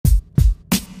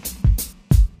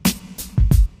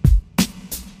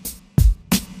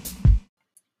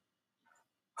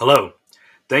Hello.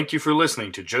 Thank you for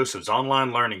listening to Joseph's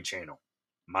online learning channel.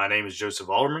 My name is Joseph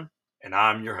Alderman, and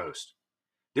I'm your host.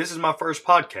 This is my first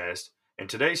podcast, and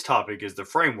today's topic is the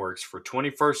frameworks for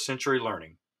 21st century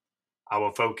learning. I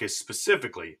will focus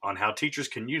specifically on how teachers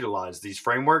can utilize these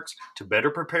frameworks to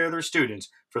better prepare their students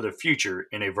for the future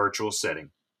in a virtual setting.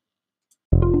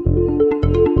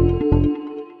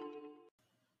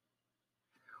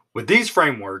 With these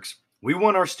frameworks, we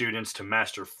want our students to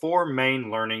master four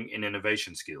main learning and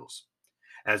innovation skills.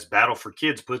 As Battle for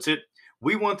Kids puts it,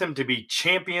 we want them to be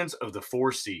champions of the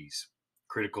four C's: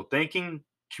 critical thinking,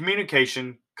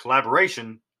 communication,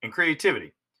 collaboration, and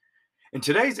creativity. In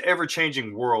today's ever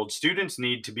changing world, students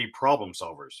need to be problem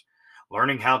solvers.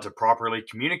 Learning how to properly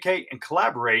communicate and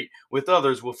collaborate with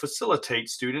others will facilitate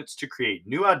students to create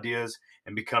new ideas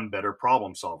and become better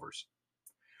problem solvers.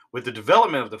 With the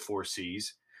development of the four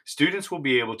C's, students will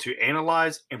be able to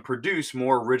analyze and produce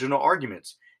more original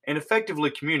arguments and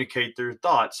effectively communicate their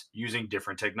thoughts using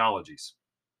different technologies.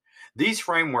 These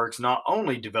frameworks not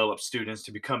only develop students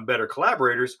to become better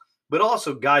collaborators, but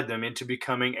also guide them into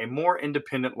becoming a more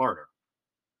independent learner.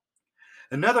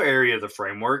 Another area of the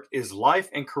framework is life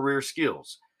and career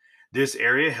skills. This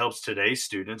area helps today's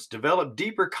students develop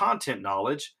deeper content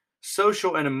knowledge,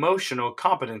 social and emotional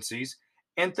competencies,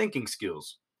 and thinking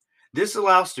skills. This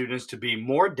allows students to be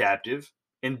more adaptive,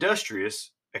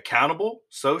 industrious, accountable,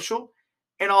 social,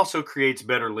 and also creates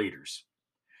better leaders.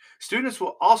 Students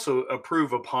will also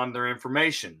improve upon their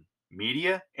information,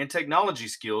 media, and technology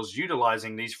skills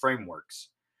utilizing these frameworks.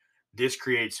 This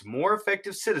creates more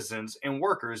effective citizens and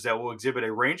workers that will exhibit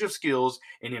a range of skills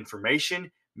in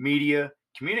information, media,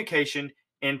 communication,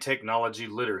 and technology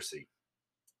literacy.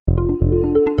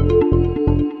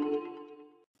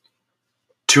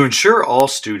 To ensure all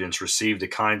students receive the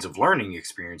kinds of learning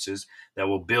experiences that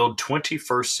will build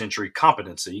 21st century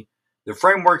competency, the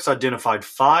frameworks identified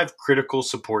five critical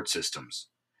support systems.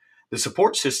 The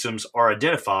support systems are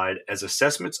identified as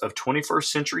assessments of 21st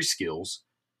century skills,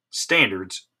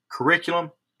 standards,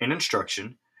 curriculum and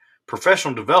instruction,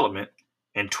 professional development,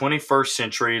 and 21st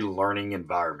century learning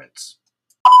environments.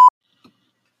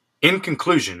 In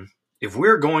conclusion, if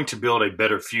we're going to build a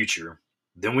better future,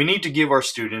 then we need to give our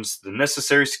students the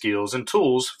necessary skills and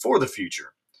tools for the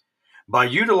future. By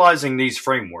utilizing these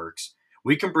frameworks,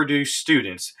 we can produce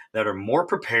students that are more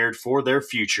prepared for their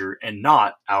future and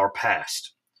not our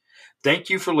past. Thank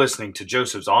you for listening to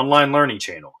Joseph's online learning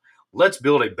channel. Let's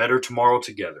build a better tomorrow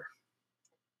together.